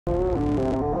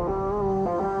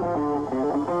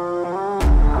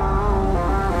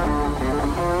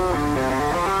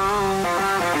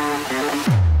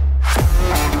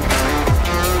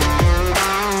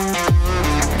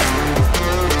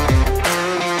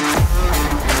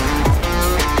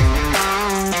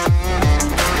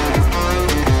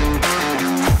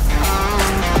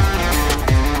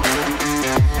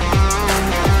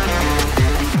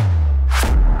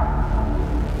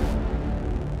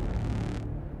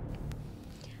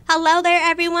Hello there,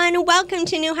 everyone. Welcome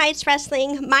to New Heights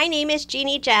Wrestling. My name is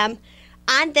Jeannie Jem.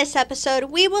 On this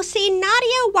episode, we will see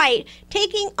Nadia White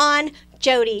taking on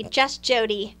Jodie Just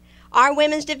Jodie. Our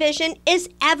women's division is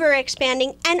ever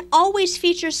expanding and always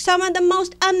features some of the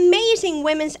most amazing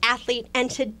women's athletes, and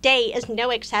today is no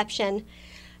exception.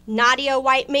 Nadia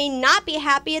White may not be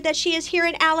happy that she is here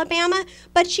in Alabama,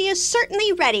 but she is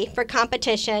certainly ready for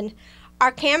competition.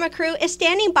 Our camera crew is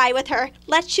standing by with her.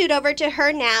 Let's shoot over to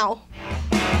her now.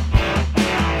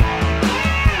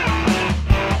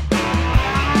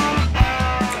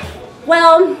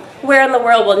 Well, where in the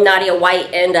world will Nadia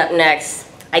White end up next?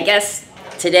 I guess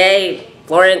today,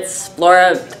 Florence,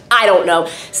 Flora, I don't know.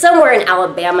 Somewhere in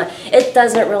Alabama. It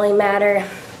doesn't really matter.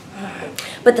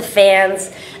 But the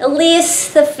fans, at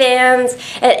least the fans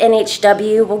at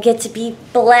NHW, will get to be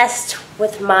blessed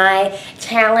with my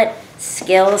talent,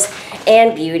 skills,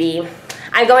 and beauty.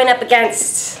 I'm going up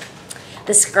against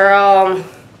this girl,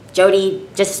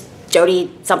 Jodie Just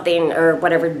Jodie something or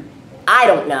whatever. I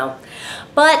don't know.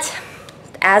 But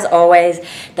as always,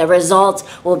 the results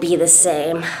will be the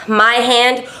same. My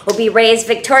hand will be raised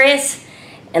victorious,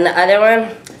 and the other one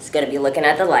is going to be looking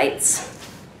at the lights.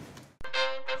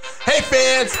 Hey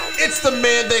fans, it's the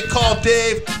man they call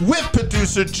Dave with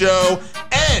producer Joe,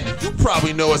 and you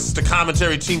probably know us as the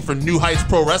commentary team for New Heights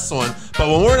Pro Wrestling, but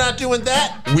when we're not doing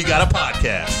that, we got a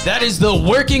podcast. That is the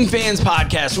Working Fans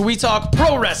Podcast, where we talk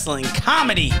pro wrestling,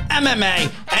 comedy,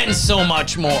 MMA, and so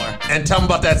much more. And tell them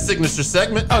about that signature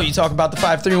segment. Oh, you talk about the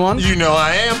 531? You know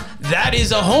I am. That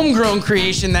is a homegrown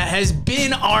creation that has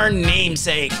been our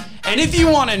namesake. And if you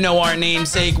want to know our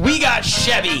namesake, we got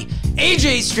Chevy,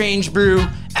 AJ Strange Brew,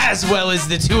 as well as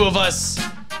the two of us.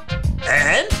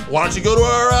 And why don't you go to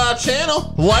our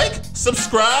channel, like,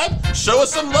 subscribe, show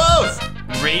us some love.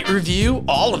 Rate, review,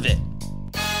 all of it.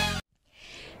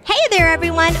 Hey there,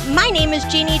 everyone. My name is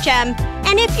Jeannie Jem.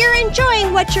 And if you're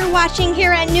enjoying what you're watching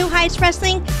here at New Heights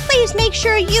Wrestling, please make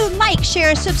sure you like, share,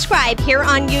 and subscribe here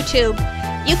on YouTube.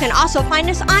 You can also find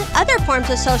us on other forms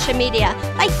of social media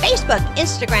like Facebook,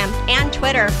 Instagram, and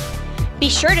Twitter. Be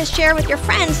sure to share with your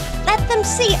friends. Let them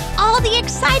see all the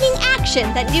exciting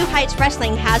action that New Heights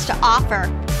Wrestling has to offer.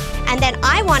 And then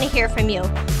I want to hear from you.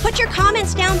 Put your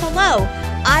comments down below.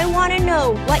 I want to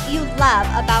know what you love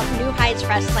about New Heights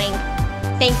Wrestling.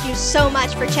 Thank you so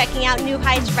much for checking out New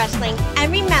Heights Wrestling,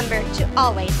 and remember to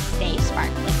always stay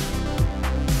sparkly.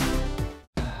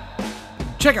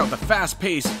 Check out the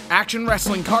fast-paced action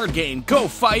wrestling card game, Go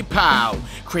Fight Pow!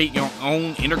 Create your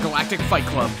own intergalactic fight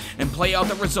club and play out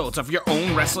the results of your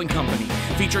own wrestling company,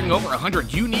 featuring over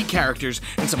 100 unique characters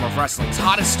and some of wrestling's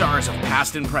hottest stars of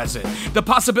past and present. The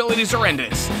possibilities are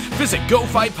endless. Visit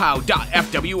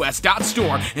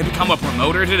gofightpow.fws.store and become a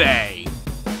promoter today.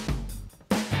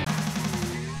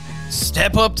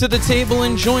 Step up to the table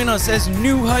and join us as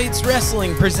New Heights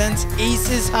Wrestling presents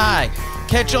Aces High.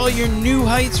 Catch all your New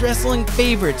Heights Wrestling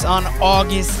favorites on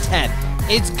August 10th.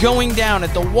 It's going down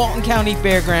at the Walton County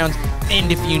Fairgrounds in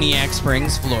DeFuniak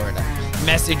Springs, Florida.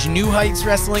 Message New Heights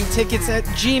Wrestling Tickets at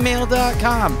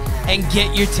gmail.com and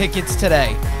get your tickets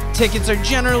today. Tickets are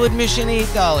general admission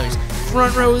 $8,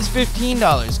 front row is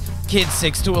 $15, kids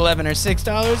 6 to 11 are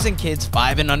 $6, and kids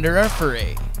 5 and under are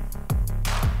free.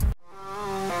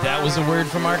 That was a word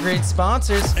from our great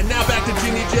sponsors. And now back to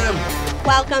Jeannie Jem.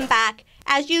 Welcome back.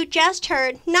 As you just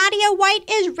heard, Nadia White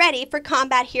is ready for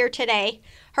combat here today.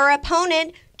 Her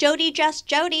opponent, Jodie Just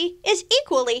Jodie, is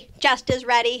equally just as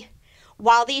ready.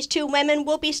 While these two women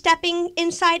will be stepping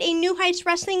inside a New Heights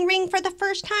Wrestling ring for the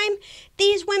first time,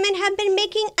 these women have been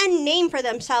making a name for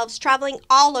themselves, traveling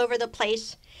all over the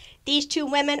place. These two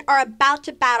women are about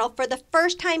to battle for the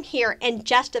first time here in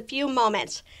just a few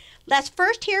moments. Let's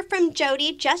first hear from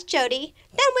Jodie Just Jodie,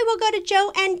 then we will go to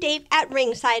Joe and Dave at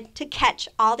ringside to catch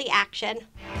all the action.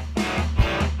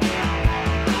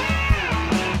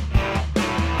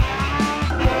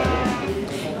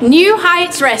 New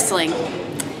Heights Wrestling.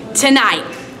 Tonight,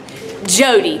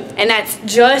 Jodie, and that's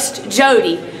just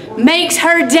Jodie, makes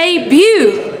her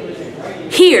debut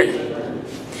here.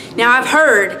 Now, I've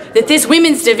heard that this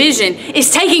women's division is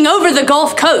taking over the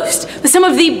Gulf Coast with some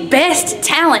of the best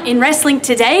talent in wrestling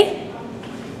today.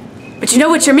 But you know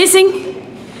what you're missing?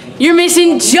 You're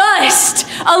missing just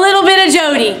a little bit of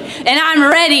Jodie. And I'm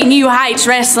ready, New Heights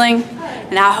Wrestling.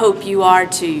 And I hope you are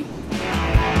too.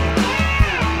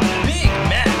 Big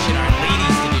match in our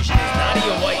ladies division as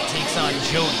Nadia White takes on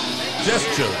Jodie. Just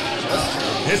Jodie.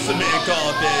 It's the man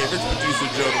called Dave. It's producer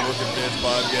Joe, the Working Fans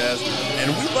Podcast.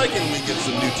 And we like it when we get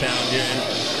some new talent here. And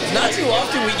It's not too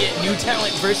often we get new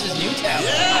talent versus new talent.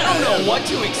 Yeah. I don't know what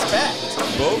to expect.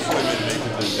 both women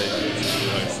making their debuts in New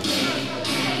Heights.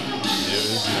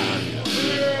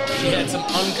 She had some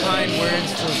unkind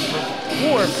words for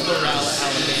poor Florala,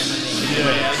 Alabama. Yeah.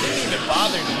 It didn't even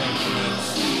bother to make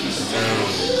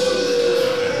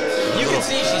You can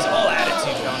see she's all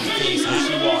attitude on her face when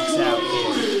she walks out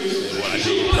here. Well, I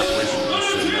did in preparation for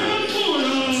this,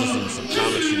 and listening to some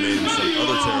comments she made in some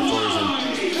other territories,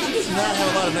 and she does not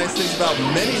have a lot of nice things about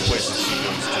many places she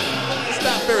goes to. She's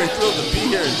not very thrilled to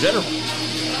be here in general.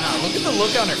 Nah, look at the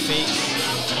look on her face.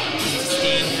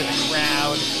 Disdain for the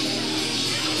crowd.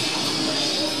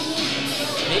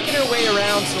 Making her way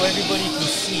around so everybody can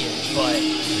see it, but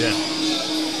yeah,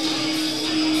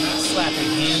 not slapping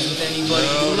hands with anybody,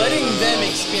 letting them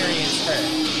experience her.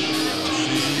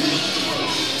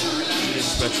 She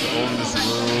expects to own this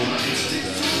room.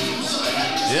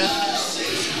 Yeah,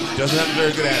 doesn't have a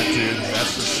very good attitude,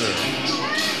 that's for sure.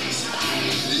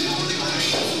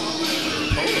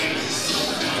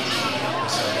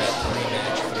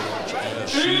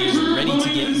 She's ready to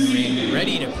get in the ring,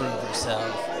 ready to prove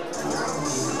herself.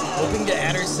 Hoping to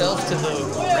add herself to the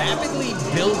rapidly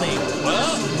building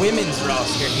women's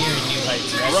roster here in New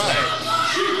Heights Wrestling. Right.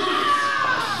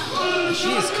 She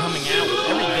is coming out with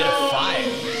every bit of fire.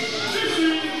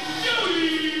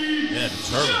 Yeah,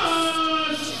 determined.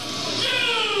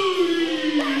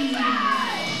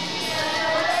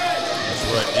 That's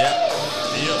right, yeah.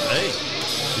 Hey,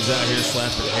 she's out here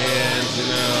slapping hands, you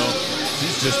know.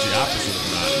 She's just the opposite of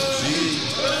Nadia.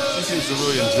 She seems to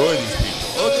really enjoy these people.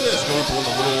 Look at this, going for one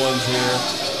of the little ones here.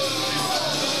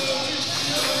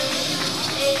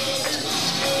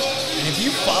 And if you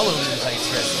follow New Heights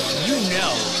Wrestling, you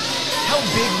know how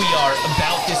big we are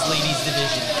about this ladies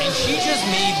division. And she just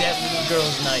made that little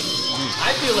girl's night. I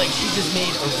feel like she just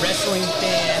made a wrestling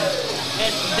fan.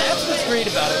 And that's what's great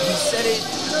about it. We said it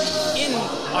in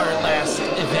our last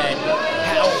event,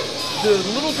 how the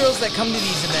little girls that come to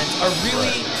these events are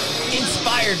really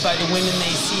inspired by the women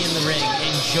they see in the ring,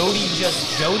 and Jodie Just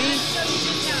Jodie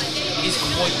is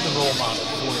quite the role model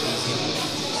for these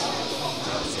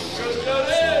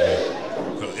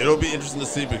So it'll be interesting to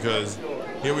see, because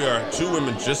here we are, two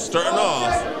women just starting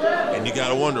off, and you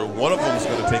gotta wonder, one of them is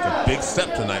gonna take a big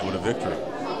step tonight with a victory.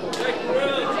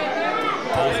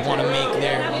 Both want to make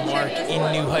their mark in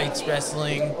New Heights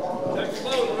Wrestling.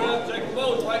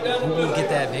 Who will get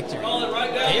that victory?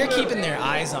 They are keeping their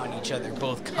eyes on each other,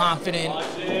 both confident.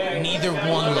 Neither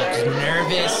one looks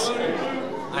nervous.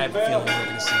 I have a feeling we're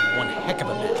going to see one heck of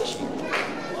a match here.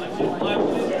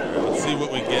 Let's see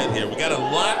what we get here. We got a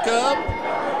lockup.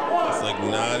 It's like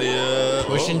Nadia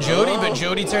pushing Jodie, but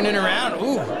Jodie turning around.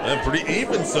 Ooh. Yeah, pretty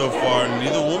even so far.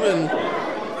 Neither woman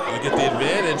gonna get the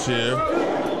advantage here.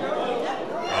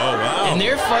 Oh, wow. And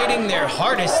they're fighting their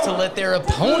hardest to let their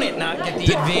opponent not get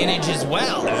the advantage as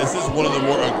well. This is one of the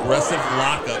more aggressive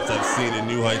lockups I've seen in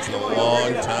New Heights in a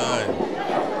long time.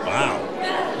 Wow.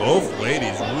 Both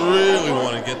ladies really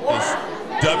want to get this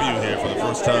W here for the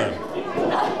first time.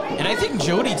 And I think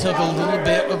Jodie took a little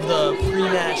bit of the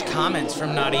pre-match comments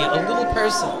from Nadia a little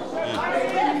personal.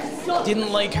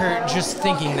 Didn't like her just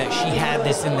thinking that she had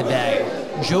this in the bag.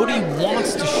 Jodie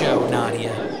wants to show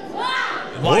Nadia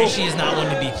why she is not one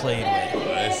to be played with.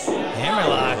 Nice.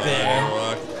 Hammerlock there.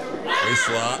 Hammerlock. Face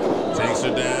lock. Takes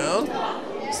her down.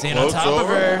 Staying on top of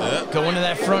her. Yep. Going to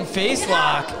that front face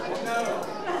lock.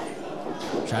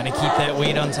 Trying to keep that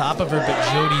weight on top of her, but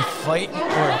Jodie fighting,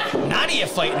 or Nadia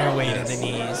fighting her way to the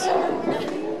knees.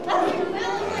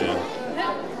 Yeah.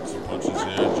 Some punches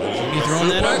here. Jodie throwing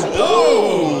that up.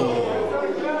 Oh!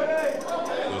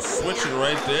 Switching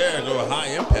right there, go high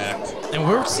impact. And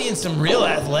we're seeing some real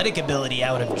athletic ability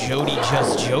out of Jodie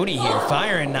Just Jodie here,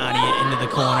 firing Nadia into the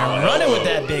corner, running with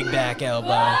that big back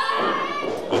elbow.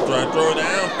 Throw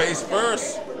down, face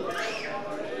first.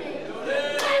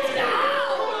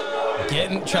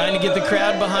 Trying to get the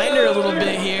crowd behind her a little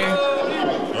bit here.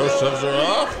 Oh, shoves her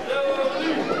off.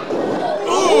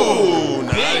 Ooh,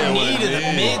 big knee to the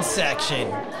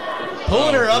midsection.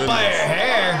 Pulling her up by her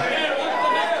hair.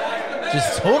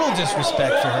 Just total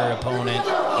disrespect for her opponent.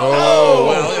 Oh,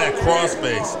 wow, look at that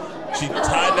crossface. She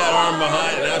tied that arm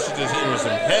behind, and now she's just hitting with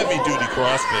some heavy-duty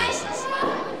crossfaces.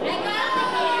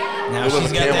 Now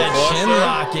she's got that chin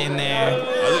lock in there. I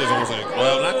think it's almost like,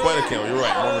 well, not quite a camel. You're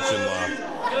right, more of a chin lock.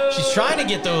 She's trying to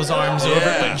get those arms over,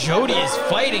 but Jodie is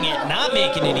fighting it, not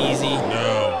making it easy.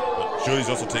 No, but Jodie's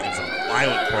also taking some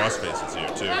violent crossfaces here,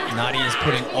 too. Nadia is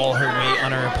putting all her weight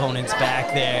on her opponent's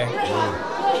back there.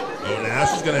 Oh, now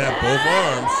she's going to have both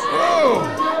arms. Whoa!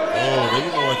 Oh, maybe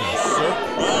more like a surf.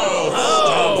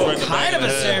 Oh, right kind of a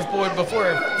surfboard before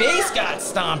her face got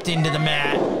stomped into the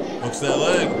mat. Hooks that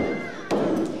leg.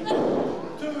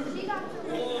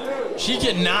 She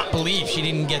cannot believe she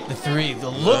didn't get the 3. The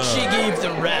look she gave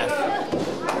the ref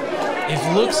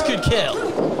if looks could kill.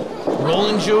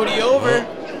 Rolling Jodie over.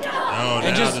 Oh,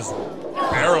 and now just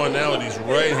arrowing now with these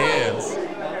right hands.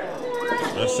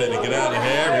 Just saying to get out of the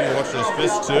hair. Maybe watch those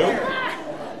fists too.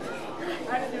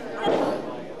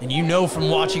 And you know from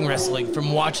watching wrestling,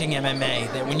 from watching MMA,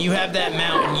 that when you have that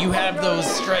mount and you have those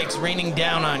strikes raining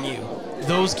down on you,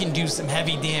 those can do some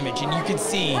heavy damage. And you can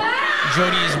see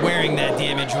Jodie is wearing that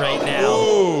damage right now.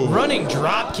 Ooh. Running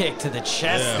drop kick to the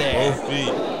chest there. Both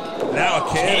feet. Now a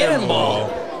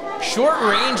cannonball. Short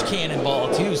range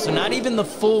cannonball too, so not even the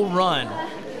full run.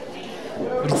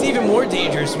 But it's even more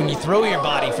dangerous when you throw your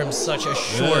body from such a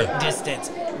short distance.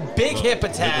 Big hip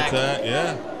attack.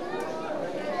 Yeah.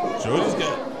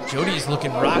 Jodie's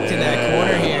looking rocked in that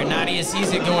corner here. Nadia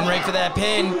sees it going right for that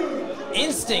pin.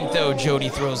 Instinct though,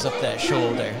 Jodie throws up that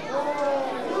shoulder.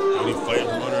 Jodie fighting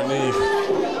from underneath.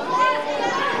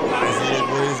 Eyes a little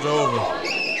glazed over.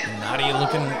 And Nadia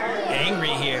looking angry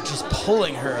here, just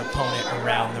pulling her opponent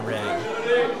around the ring.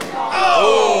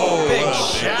 Oh, big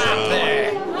shot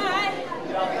there.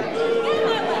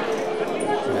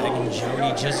 Dragging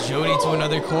Jodie Just Jodie to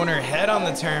another corner, head on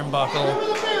the turnbuckle.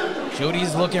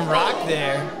 Jodie's looking rocked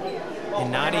there.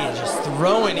 And Nadia just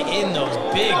throwing in those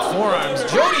big forearms.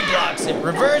 Jodie blocks it,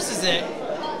 reverses it.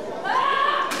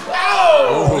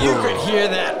 Oh! You could hear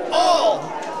that all.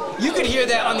 You could hear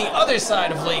that on the other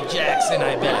side of Lake Jackson,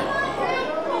 I bet.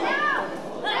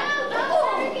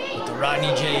 But the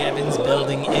Rodney J. Evans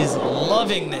building is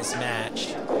loving this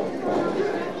match.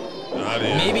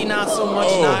 Nadia. Maybe not so much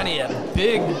Nadia.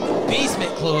 Big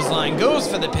basement clothesline goes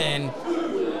for the pin.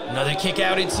 Another kick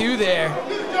out at 2 there.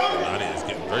 Nadia is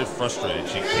getting very frustrated.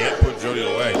 She can't put Jodie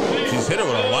away. She's hit her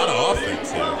with a lot of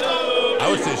offense here. I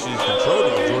would say she's controlled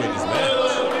the majority of this match.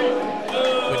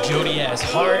 But Jodie has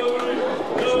heart.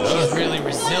 She's really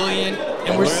resilient.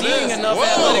 And we're seeing enough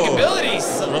athletic abilities.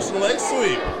 Russian leg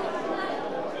sweep.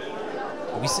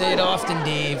 We say it often,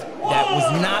 Dave. That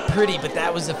was not pretty, but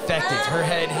that was effective. Her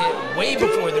head hit way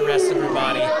before the rest of her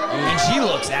body. And she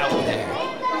looks out there.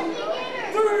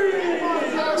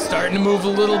 Starting to move a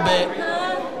little bit.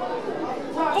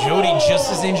 Jodie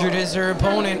just as injured as her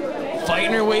opponent,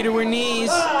 fighting her way to her knees.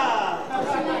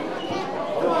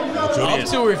 Up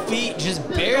to her feet, just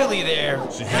barely there,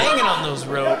 hanging on those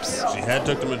ropes. She had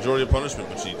took the majority of punishment,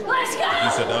 but you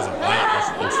said that was a violent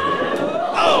Russian sweep.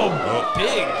 Oh,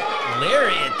 big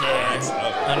lariat there.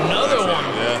 Another one.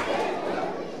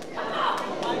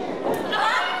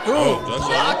 Ooh,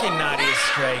 blocking Nadia's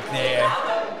strike there.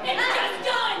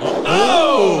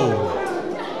 Oh!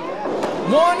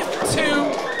 1, 2,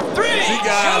 3. She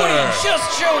got her. Just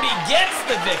Jodie gets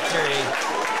the victory.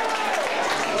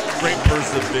 Great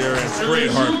perseverance,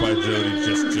 great heart by Jodie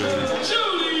Just Jodie.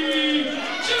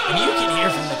 And you can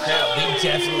hear from the crowd, they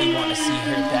definitely want to see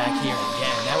her back here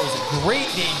again. That was a great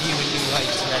debut in New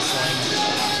Heights Wrestling.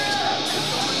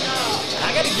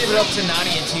 I got to give it up to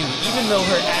Nadia too, even though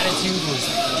her attitude was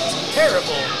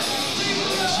terrible.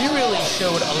 She really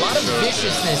showed a lot of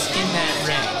viciousness in that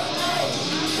ring.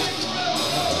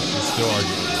 She's still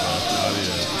arguing with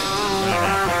Nadia.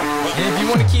 And if you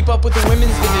want to keep up with the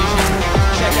women's division,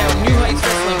 check out New Heights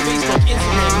Wrestling, Facebook,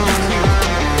 Instagram, YouTube,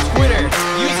 Twitter.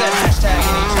 Use that hashtag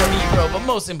NHW Pro, but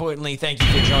most importantly, thank you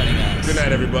for joining us. Good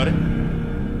night, everybody.